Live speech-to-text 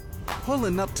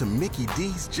Pulling up to Mickey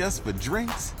D's just for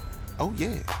drinks? Oh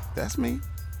yeah, that's me.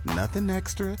 Nothing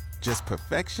extra, just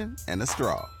perfection and a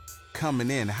straw. Coming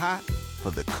in hot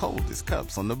for the coldest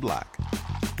cups on the block.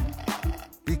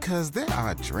 Because there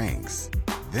are drinks.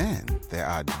 Then there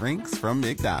are drinks from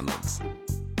McDonald's.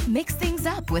 Mix things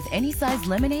up with any size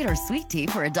lemonade or sweet tea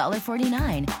for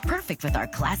 $1.49. Perfect with our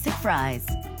classic fries.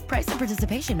 Price and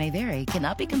participation may vary.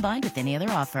 Cannot be combined with any other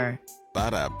offer.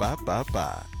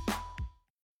 Ba-da-ba-ba-ba.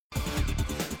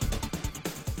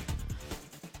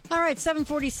 All right,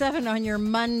 7:47 on your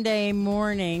Monday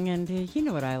morning, and you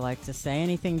know what I like to say.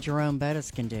 Anything Jerome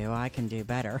Bettis can do, I can do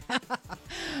better.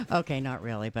 Okay, not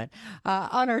really, but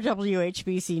on our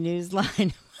WHBC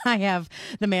Newsline, I have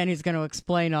the man who's going to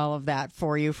explain all of that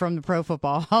for you from the Pro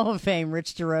Football Hall of Fame,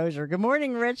 Rich Desrosiers. Good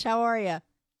morning, Rich. How are you?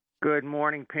 Good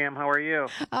morning, Pam. How are you?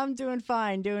 I'm doing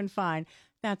fine, doing fine.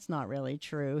 That's not really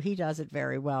true. He does it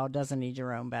very well, doesn't he,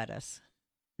 Jerome Bettis?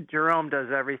 Jerome does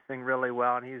everything really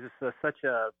well, and he's just such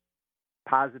a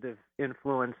positive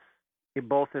influence,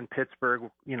 both in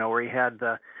Pittsburgh, where he had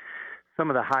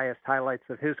some of the highest highlights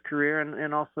of his career,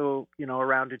 and also,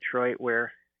 around Detroit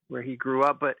where he grew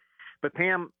up. But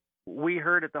Pam, we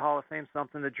heard at the Hall of Fame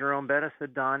something that Jerome Bettis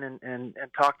had done and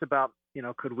talked about,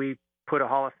 could we put a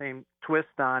Hall of Fame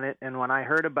twist on it? And when I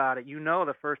heard about it,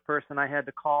 the first person I had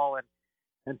to call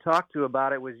and talk to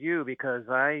about it was you, because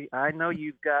I know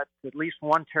you've got at least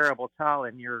one terrible towel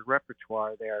in your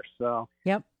repertoire there. So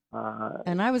yep.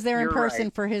 And I was there in person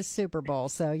right. for his Super Bowl.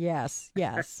 So yes,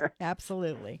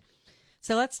 absolutely.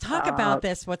 So let's talk about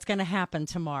this. What's going to happen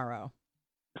tomorrow?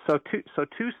 So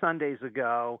two Sundays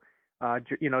ago,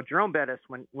 Jerome Bettis,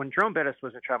 when Jerome Bettis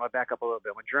was in Shrine, I'll back up a little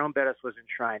bit. When Jerome Bettis was in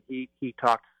Shrine, he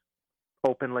talked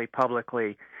openly,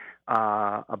 publicly,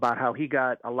 about how he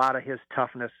got a lot of his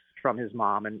toughness from his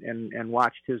mom and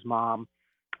watched his mom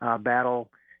battle,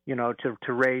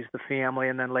 to raise the family,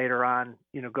 and then later on,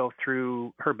 go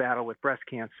through her battle with breast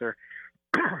cancer.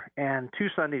 And 2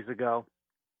 Sundays ago,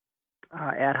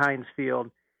 at Heinz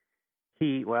Field,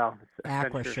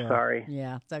 Acrisure. Sorry.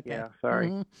 Yeah, it's okay. Yeah, sorry.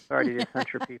 Mm-hmm. Sorry to the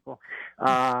censure people.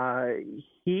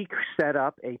 He set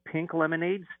up a pink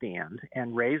lemonade stand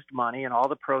and raised money, and all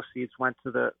the proceeds went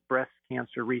to the Breast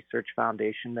Cancer Research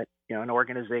Foundation, that an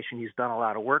organization he's done a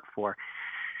lot of work for.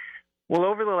 Well,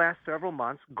 over the last several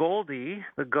months, Goldie,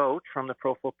 the GOAT from the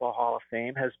Pro Football Hall of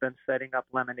Fame, has been setting up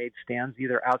lemonade stands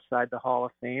either outside the Hall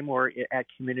of Fame or at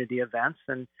community events,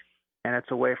 and it's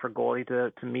a way for Goldie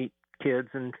to meet kids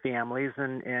and families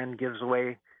and gives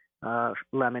away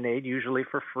lemonade, usually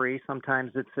for free.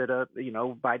 Sometimes it's at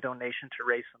by donation to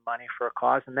raise some money for a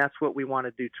cause, and that's what we want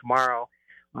to do tomorrow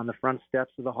on the front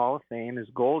steps of the Hall of Fame. Is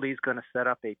Goldie's going to set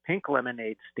up a pink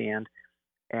lemonade stand,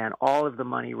 and all of the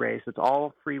money raised, it's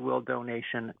all free will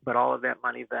donation, but all of that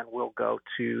money then will go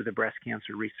to the Breast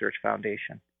Cancer Research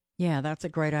Foundation. Yeah, that's a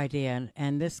great idea.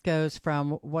 And this goes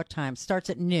from what time? Starts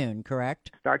at noon,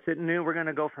 correct? Starts at noon. We're going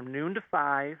to go from noon to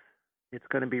 5. It's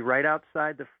going to be right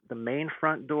outside the main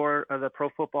front door of the Pro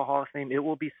Football Hall of Fame. It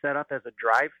will be set up as a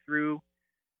drive-through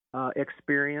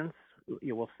experience.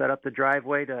 You will set up the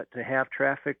driveway to have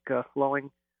traffic flowing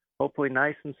hopefully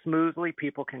nice and smoothly.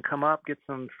 People can come up, get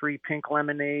some free pink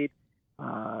lemonade.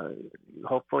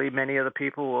 Hopefully many of the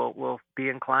people will be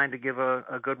inclined to give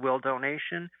a goodwill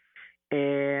donation.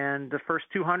 And the first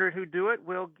 200 who do it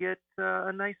will get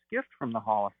a nice gift from the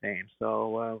Hall of Fame.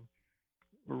 So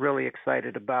we're really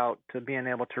excited about being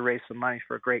able to raise some money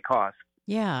for a great cause.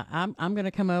 Yeah, I'm going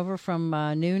to come over from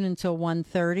noon until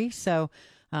 1:30. So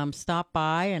stop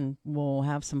by and we'll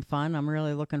have some fun. I'm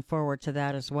really looking forward to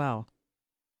that as well.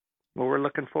 Well, we're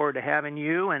looking forward to having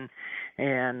you,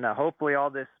 and hopefully all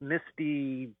this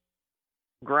misty,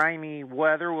 grimy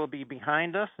weather will be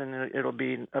behind us, and it'll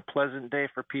be a pleasant day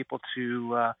for people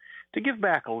to give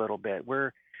back a little bit.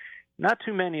 We're not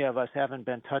too many of us haven't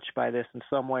been touched by this in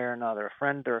some way or another, a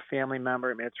friend or a family member.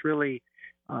 I mean, it's really,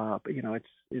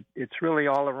 it's really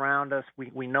all around us.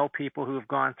 We know people who have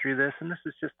gone through this, and this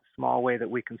is just a small way that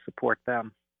we can support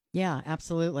them. Yeah,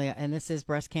 absolutely. And this is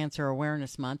Breast Cancer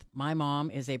Awareness Month. My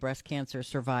mom is a breast cancer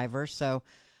survivor. So,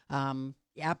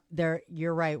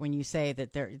 you're right when you say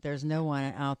that there's no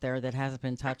one out there that hasn't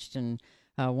been touched in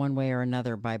one way or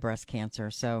another by breast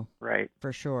cancer. So, right,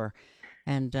 for sure.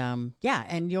 And,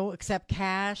 and you'll accept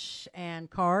cash and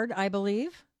card, I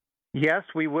believe? Yes,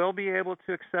 we will be able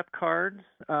to accept cards.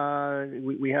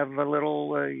 We have a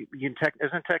little,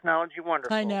 isn't technology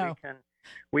wonderful? I know.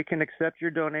 We can accept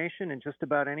your donation in just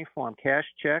about any form, cash,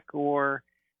 check, or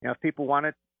if people want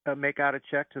to make out a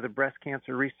check to the Breast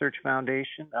Cancer Research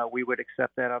Foundation, we would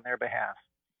accept that on their behalf.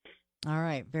 All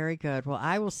right, very good. Well,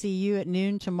 I will see you at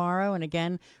noon tomorrow, and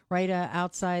again, right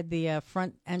outside the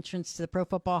front entrance to the Pro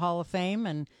Football Hall of Fame,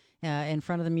 and in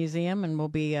front of the museum, and we'll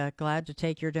be glad to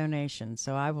take your donation.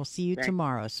 So I will see you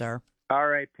tomorrow, sir. All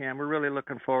right, Pam. We're really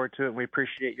looking forward to it. We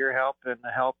appreciate your help and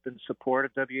the help and support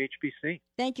of WHBC.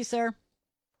 Thank you, sir.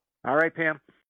 All right, Pam.